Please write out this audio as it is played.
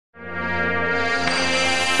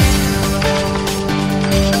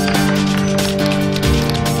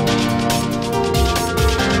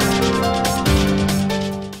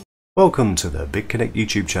Welcome to the Bitconnect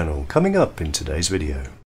YouTube channel. Coming up in today's video,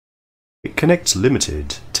 Bitconnect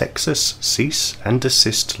Limited, Texas cease and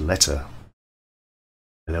desist letter.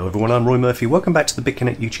 Hello everyone, I'm Roy Murphy. Welcome back to the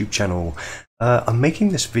Bitconnect YouTube channel. I'm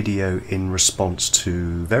making this video in response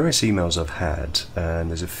to various emails I've had, and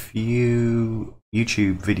there's a few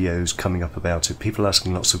YouTube videos coming up about it, people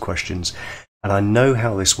asking lots of questions, and I know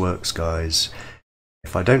how this works, guys.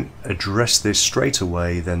 If I don't address this straight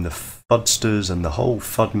away, then the FUDsters and the whole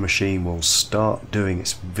FUD machine will start doing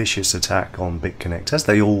its vicious attack on Bitconnect, as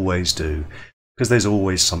they always do, because there's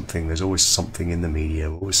always something in the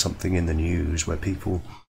media, always something in the news where people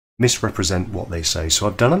misrepresent what they say. So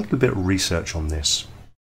I've done a little bit of research on this.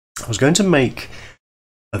 I was going to make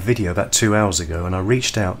a video about 2 hours ago, and I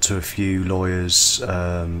reached out to a few lawyers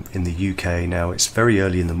in the UK. Now it's very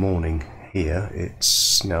early in the morning here,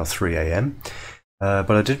 it's now 3 AM.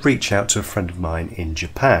 But I did reach out to a friend of mine in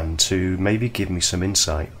Japan to maybe give me some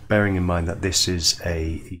insight, bearing in mind that this is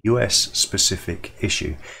a US specific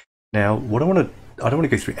issue. Now, I don't want to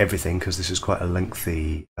go through everything because this is quite a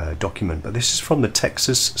lengthy document, but this is from the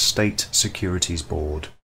Texas State Securities Board.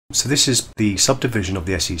 So this is the subdivision of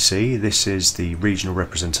the SEC, this is the regional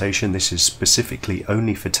representation, this is specifically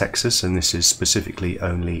only for Texas, and this is specifically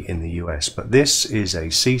only in the US. But this is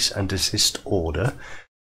a cease and desist order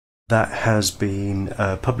that has been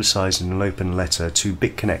publicised in an open letter to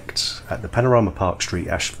Bitconnect at the Panorama Park Street,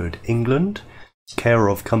 Ashford, England, care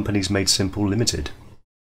of Companies Made Simple Limited.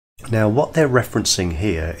 Now, what they're referencing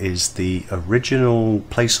here is the original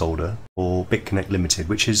placeholder for Bitconnect Limited,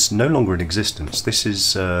 which is no longer in existence. This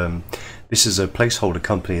is a placeholder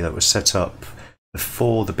company that was set up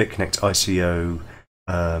before the Bitconnect ICO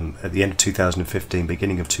at the end of 2015,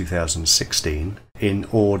 beginning of 2016, in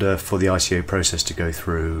order for the ICO process to go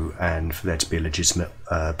through and for there to be a legitimate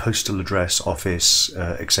postal address, office,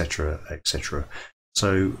 etc., etc.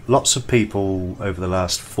 So lots of people over the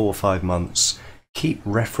last 4 or 5 months keep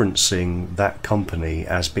referencing that company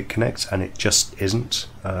as Bitconnect, and it just isn't.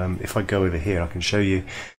 If I go over here, I can show you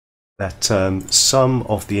that some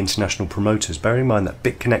of the international promoters, bearing in mind that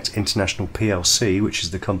Bitconnect International PLC, which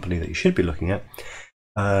is the company that you should be looking at,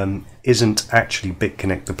 isn't actually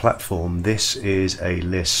Bitconnect the platform. This is a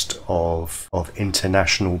list of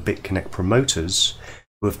international Bitconnect promoters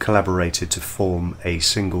who have collaborated to form a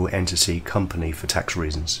single entity company for tax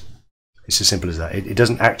reasons. It's as simple as that. It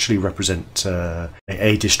doesn't actually represent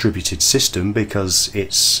a distributed system because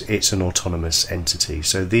it's an autonomous entity.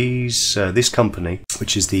 So this company,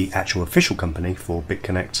 which is the actual official company for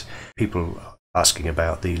Bitconnect, people asking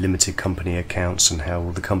about the limited company accounts and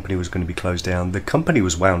how the company was going to be closed down. The company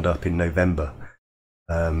was wound up in November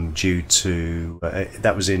due to,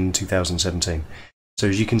 that was in 2017. So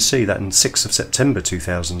as you can see that in 6th of September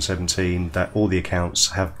 2017, that all the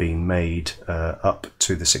accounts have been made up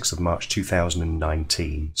to the 6th of March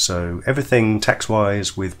 2019. So everything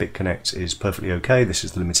tax-wise with Bitconnect is perfectly okay. This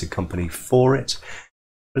is the limited company for it.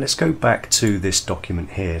 But let's go back to this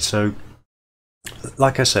document here. So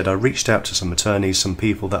like I said, I reached out to some attorneys, some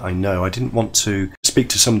people that I know. I didn't want to speak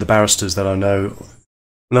to some of the barristers that I know.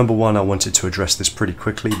 Number one, I wanted to address this pretty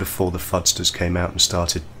quickly before the FUDsters came out and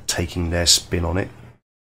started taking their spin on it.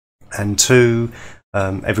 And two,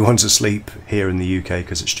 everyone's asleep here in the UK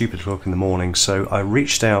because it's stupid o'clock in the morning. So I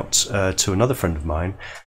reached out to another friend of mine.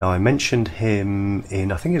 Now, I mentioned him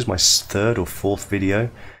in, I think it was my 3rd or 4th video,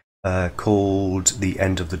 called The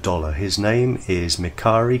End of the Dollar. His name is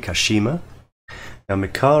Mikari Kashima. Now,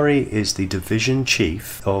 Mikari is the division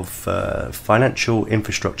chief of Financial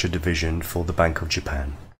Infrastructure Division for the Bank of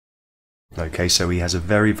Japan. Okay, so he has a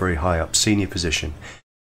very, very high up senior position.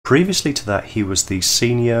 Previously to that, he was the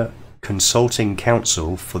senior consulting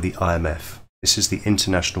counsel for the IMF. This is the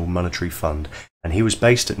International Monetary Fund, and he was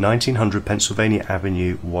based at 1900 Pennsylvania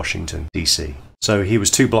Avenue, Washington, D.C. So he was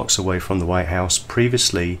 2 blocks away from the White House.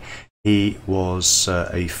 Previously, he was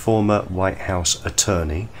a former White House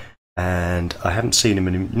attorney, and I haven't seen him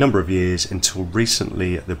in a number of years until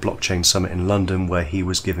recently at the Blockchain Summit in London, where he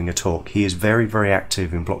was giving a talk. He is very, very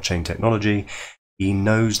active in blockchain technology. He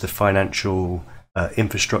knows the financial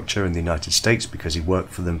infrastructure in the United States because he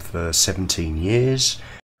worked for them for 17 years.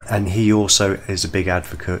 And he also is a big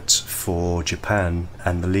advocate for Japan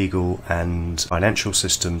and the legal and financial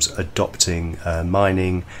systems adopting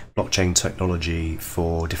mining, blockchain technology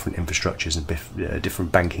for different infrastructures and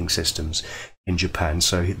different banking systems in Japan.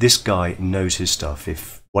 So this guy knows his stuff.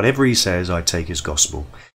 If whatever he says, I take as gospel.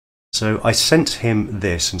 So I sent him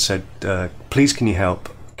this and said, please, can you help?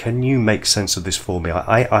 Can you make sense of this for me?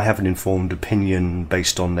 I have an informed opinion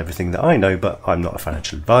based on everything that I know, but I'm not a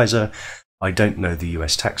financial advisor. I don't know the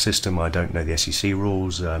US tax system. I don't know the SEC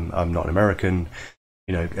rules. I'm not an American.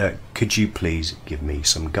 could you please give me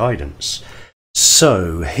some guidance?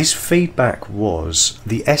 So his feedback was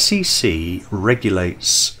the SEC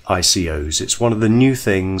regulates ICOs. It's one of the new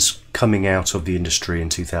things coming out of the industry in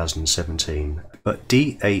 2017, but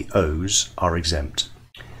DAOs are exempt.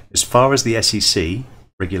 As far as the SEC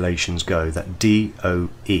regulations go, that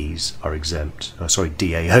DAOs are exempt. So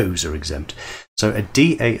a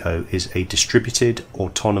DAO is a distributed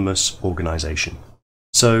autonomous organization.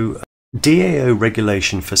 So DAO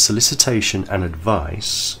regulation for solicitation and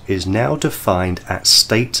advice is now defined at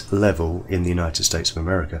state level in the United States of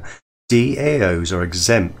America. DAOs are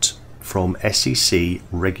exempt from SEC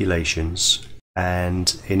regulations,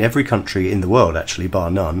 and in every country in the world, actually,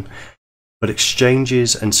 bar none. But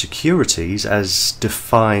exchanges and securities, as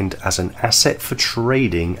defined as an asset for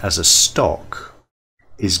trading as a stock,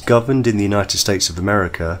 is governed in the United States of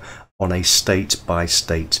America on a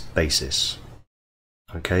state-by-state basis.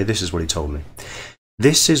 Okay, this is what he told me.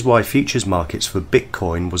 This is why futures markets for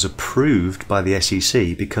Bitcoin was approved by the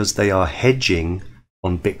SEC, because they are hedging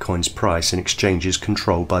on Bitcoin's price in exchanges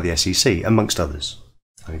controlled by the SEC, amongst others.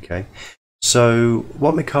 Okay. So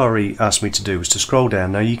what Mikari asked me to do was to scroll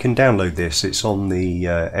down. Now you can download this. It's on the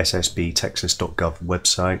ssbtexas.gov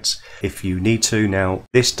website if you need to. Now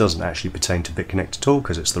this doesn't actually pertain to Bitconnect at all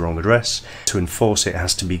because it's the wrong address. To enforce it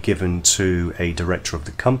has to be given to a director of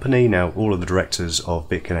the company. Now all of the directors of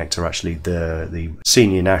Bitconnect are actually the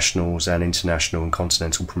senior nationals and international and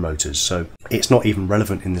continental promoters. So it's not even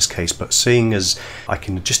relevant in this case, but seeing as I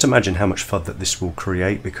can just imagine how much FUD that this will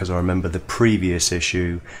create, because I remember the previous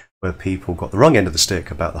issue where people got the wrong end of the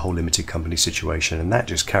stick about the whole limited company situation, and that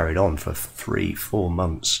just carried on for 3-4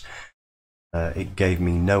 months. It gave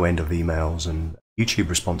me no end of emails and YouTube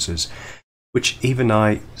responses, which even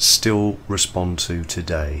I still respond to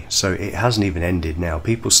today. So it hasn't even ended now.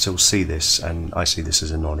 People still see this, and I see this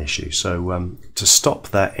as a non-issue. So to stop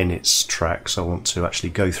that in its tracks, I want to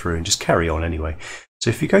actually go through and just carry on anyway.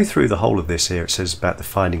 So if you go through the whole of this here, it says about the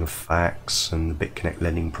finding of facts and the Bitconnect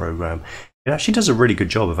lending program. It actually does a really good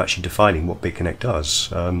job of actually defining what Bitconnect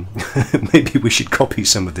does. Maybe we should copy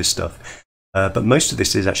some of this stuff. But most of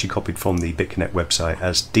this is actually copied from the Bitconnect website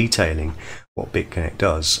as detailing what Bitconnect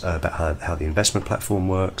does, about how the investment platform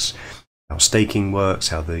works, how staking works,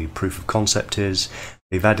 how the proof of concept is.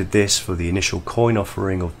 They've added this for the initial coin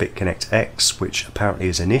offering of Bitconnect X, which apparently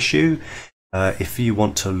is an issue. If you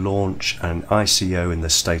want to launch an ICO in the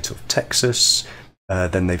state of Texas,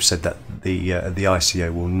 then they've said that the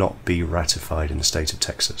ICO will not be ratified in the state of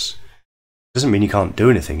Texas. Doesn't mean you can't do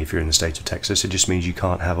anything if you're in the state of Texas. It just means you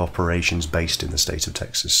can't have operations based in the state of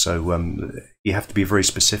Texas. So you have to be very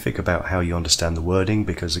specific about how you understand the wording,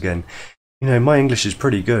 because again, my English is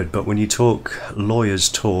pretty good, but when you talk lawyers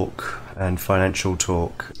talk and financial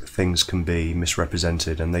talk, things can be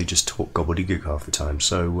misrepresented, and they just talk gobbledygook half the time.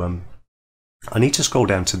 So I need to scroll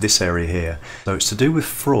down to this area here. So it's to do with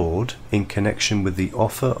fraud in connection with the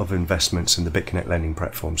offer of investments in the Bitconnect lending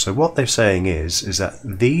platform. So what they're saying is that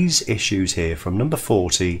these issues here, from number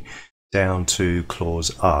 40 down to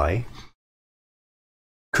clause I,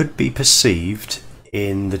 could be perceived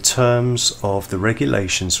in the terms of the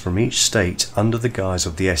regulations from each state under the guise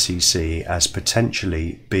of the SEC as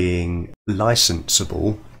potentially being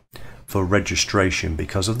licensable for registration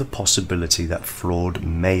because of the possibility that fraud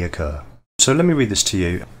may occur. So let me read this to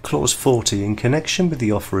you. Clause 40, in connection with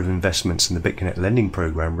the offer of investments in the Bitconnect lending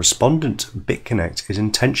program, respondent Bitconnect is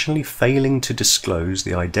intentionally failing to disclose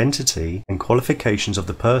the identity and qualifications of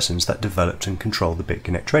the persons that developed and control the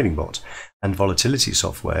Bitconnect trading bot and volatility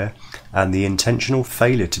software, and the intentional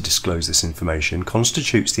failure to disclose this information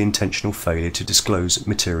constitutes the intentional failure to disclose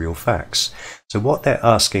material facts. So what they're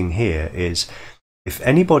asking here is, if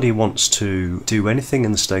anybody wants to do anything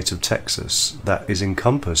in the state of Texas that is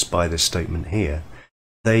encompassed by this statement here,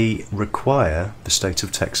 they require the state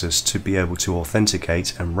of Texas to be able to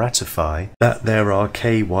authenticate and ratify that there are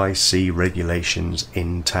KYC regulations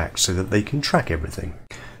intact so that they can track everything.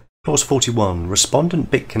 Clause 41.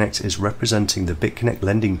 Respondent Bitconnect is representing the Bitconnect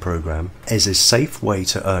lending program as a safe way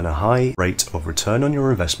to earn a high rate of return on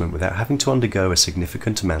your investment without having to undergo a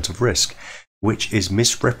significant amount of risk, which is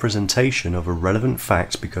misrepresentation of a relevant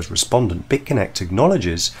fact because respondent Bitconnect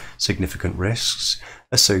acknowledges significant risks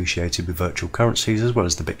associated with virtual currencies as well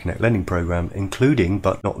as the Bitconnect lending program, including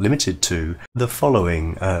but not limited to the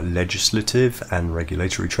following: legislative and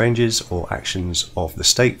regulatory changes or actions of the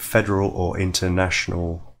state, federal or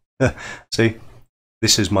international. See,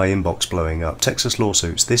 this is my inbox blowing up. Texas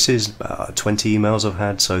lawsuits. This is 20 emails I've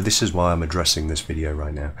had, so this is why I'm addressing this video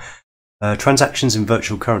right now. Transactions in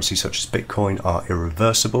virtual currency such as Bitcoin are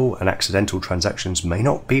irreversible and accidental transactions may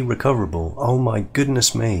not be recoverable. Oh my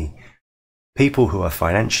goodness me. People who are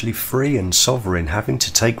financially free and sovereign having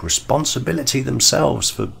to take responsibility themselves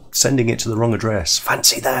for sending it to the wrong address.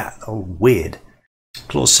 Fancy that! Oh, weird.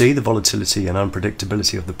 Clause C, the volatility and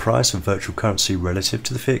unpredictability of the price of virtual currency relative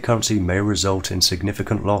to the fiat currency may result in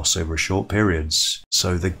significant loss over short periods.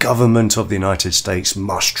 So the government of the United States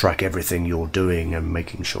must track everything you're doing and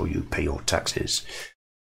making sure you pay your taxes.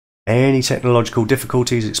 Any technological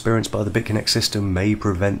difficulties experienced by the Bitconnect system may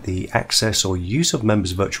prevent the access or use of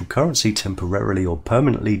members' virtual currency temporarily or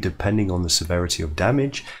permanently, depending on the severity of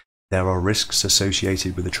damage. There are risks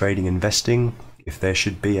associated with the trading and investing. If there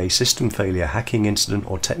should be a system failure, hacking incident,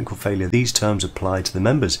 or technical failure, these terms apply to the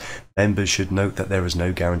members. Members should note that there is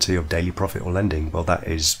no guarantee of daily profit or lending. Well, that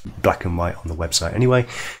is black and white on the website anyway.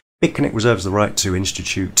 Bitconnect reserves the right to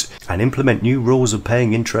institute and implement new rules of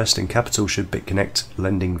paying interest and capital should Bitconnect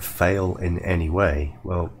lending fail in any way.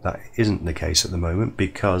 Well, that isn't the case at the moment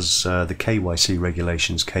because the KYC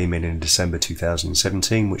regulations came in December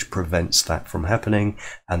 2017, which prevents that from happening,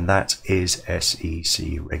 and that is SEC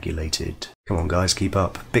regulated. Come on guys, keep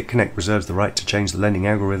up. Bitconnect reserves the right to change the lending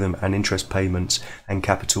algorithm and interest payments and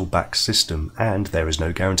capital back system, and there is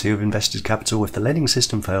no guarantee of invested capital if the lending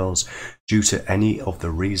system fails due to any of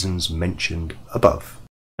the reasons mentioned above.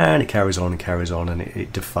 And it carries on and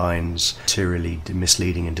it defines materially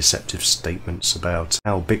misleading and deceptive statements about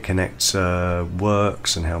how Bitconnect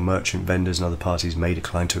works and how merchant vendors and other parties may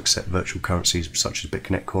decline to accept virtual currencies such as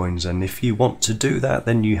Bitconnect coins, and if you want to do that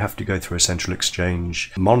then you have to go through a central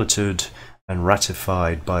exchange monitored and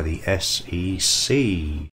ratified by the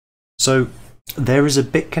SEC. So there is a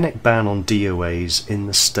Bitconnect ban on DOAs in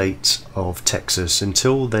the state of Texas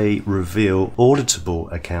until they reveal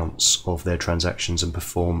auditable accounts of their transactions and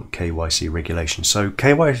perform KYC regulations. So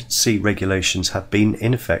KYC regulations have been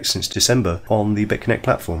in effect since December on the Bitconnect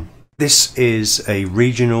platform. This is a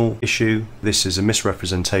regional issue. This is a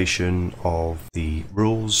misrepresentation of the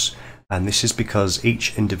rules, and this is because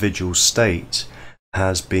each individual state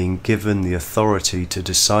has been given the authority to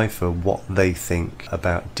decipher what they think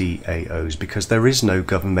about DAOs, because there is no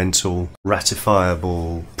governmental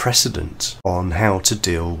ratifiable precedent on how to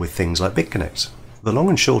deal with things like Bitconnect. The long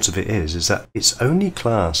and short of it is that it's only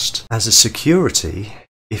classed as a security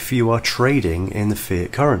if you are trading in the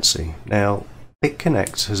fiat currency. Now,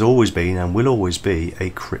 Bitconnect has always been and will always be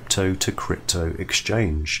a crypto-to-crypto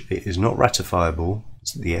exchange. It is not ratifiable.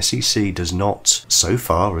 The SEC does not, so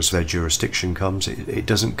far as their jurisdiction comes, it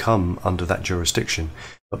doesn't come under that jurisdiction.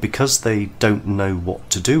 But because they don't know what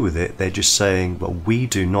to do with it, they're just saying, well, we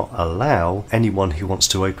do not allow anyone who wants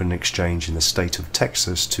to open an exchange in the state of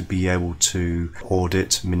Texas to be able to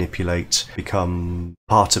audit, manipulate, become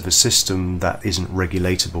part of a system that isn't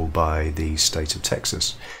regulatable by the state of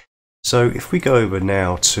Texas. So if we go over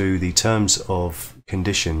now to the terms of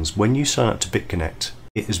conditions, when you sign up to Bitconnect,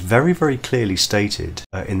 it is very, very clearly stated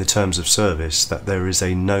in the terms of service that there is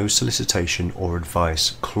a no solicitation or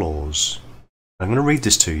advice clause. I'm going to read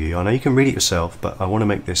this to you. I know you can read it yourself, but I want to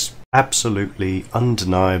make this absolutely,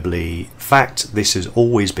 undeniably fact. This has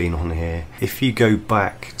always been on here. If you go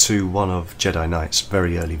back to one of Jedi Knight's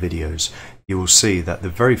very early videos, you will see that the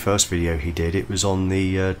very first video he did, it was on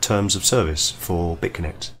the terms of service for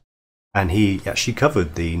Bitconnect. And he actually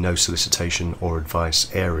covered the no solicitation or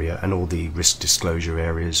advice area and all the risk disclosure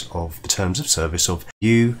areas of the terms of service of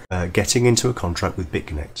you getting into a contract with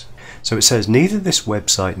Bitconnect. So it says, neither this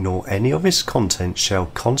website nor any of its content shall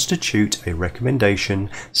constitute a recommendation,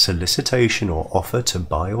 solicitation or offer to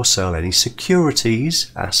buy or sell any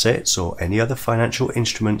securities, assets or any other financial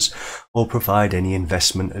instruments or provide any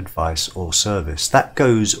investment advice or service. That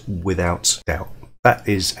goes without doubt. That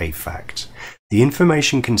is a fact. The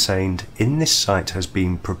information contained in this site has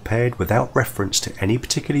been prepared without reference to any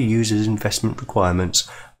particular user's investment requirements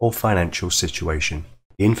or financial situation.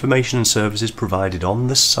 The information and services provided on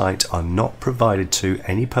this site are not provided to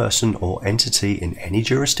any person or entity in any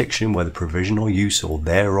jurisdiction where the provision or use or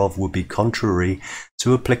thereof would be contrary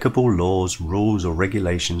to applicable laws, rules or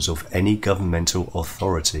regulations of any governmental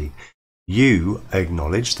authority. You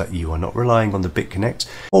acknowledge that you are not relying on the Bitconnect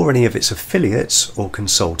or any of its affiliates or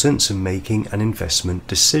consultants in making an investment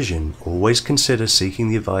decision. Always consider seeking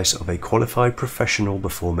the advice of a qualified professional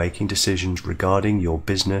before making decisions regarding your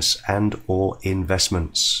business and or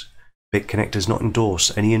investments. Bitconnect does not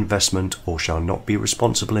endorse any investment or shall not be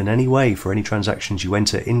responsible in any way for any transactions you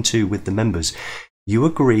enter into with the members. You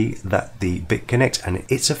agree that the Bitconnect and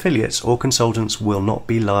its affiliates or consultants will not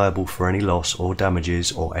be liable for any loss or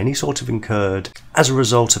damages or any sort of incurred as a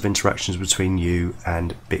result of interactions between you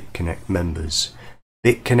and Bitconnect members.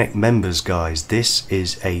 Bitconnect members, guys, this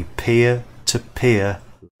is a peer-to-peer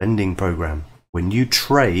lending program. When you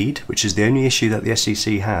trade, which is the only issue that the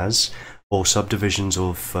SEC has, or subdivisions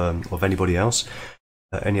of anybody else,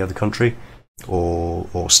 any other country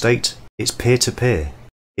or state. It's peer-to-peer.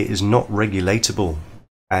 It is not regulatable.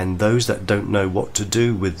 And those that don't know what to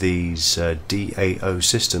do with these DAO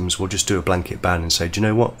systems will just do a blanket ban and say, do you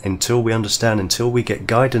know what, until we understand, until we get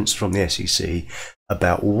guidance from the SEC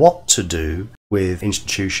about what to do with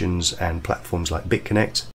institutions and platforms like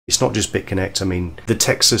Bitconnect. It's not just Bitconnect. I mean, the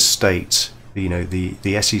Texas state, you know,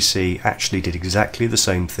 the SEC actually did exactly the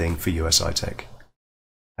same thing for USI Tech.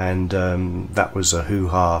 And that was a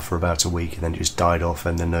hoo-ha for about a week, and then it just died off,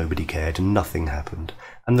 and then nobody cared and nothing happened.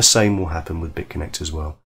 And the same will happen with Bitconnect as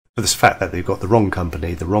well. For this fact that they've got the wrong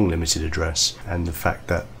company, the wrong limited address, and the fact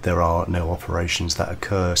that there are no operations that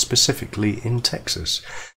occur specifically in Texas.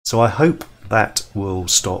 So I hope that will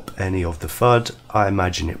stop any of the FUD. I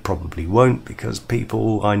imagine it probably won't, because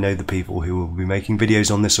I know the people who will be making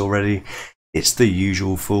videos on this already. It's the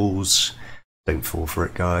usual fools. Don't fall for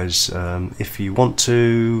it, guys. If you want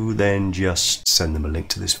to, then just send them a link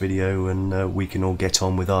to this video and we can all get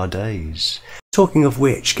on with our days. Talking of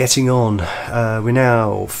which, getting on, we're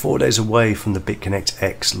now 4 days away from the Bitconnect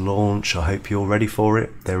X launch. I hope you're ready for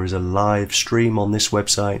it. There is a live stream on this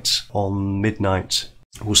website on midnight.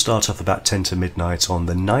 We'll start off about 10 to midnight on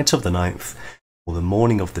the night of the 9th or the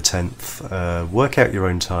morning of the 10th. Work out your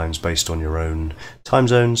own times based on your own time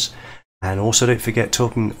zones. And also don't forget,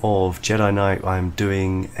 talking of Jedi Knight, I'm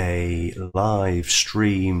doing a live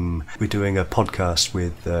stream. We're doing a podcast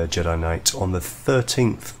with Jedi Knight on the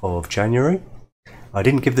 13th of January. I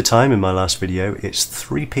didn't give the time in my last video. It's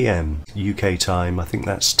 3 PM UK time. I think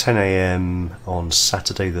that's 10 AM on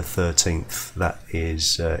Saturday the 13th. That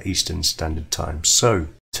is Eastern Standard Time. So,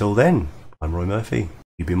 till then, I'm Roy Murphy.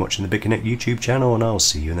 You've been watching the Bitconnect YouTube channel, and I'll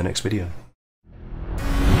see you in the next video.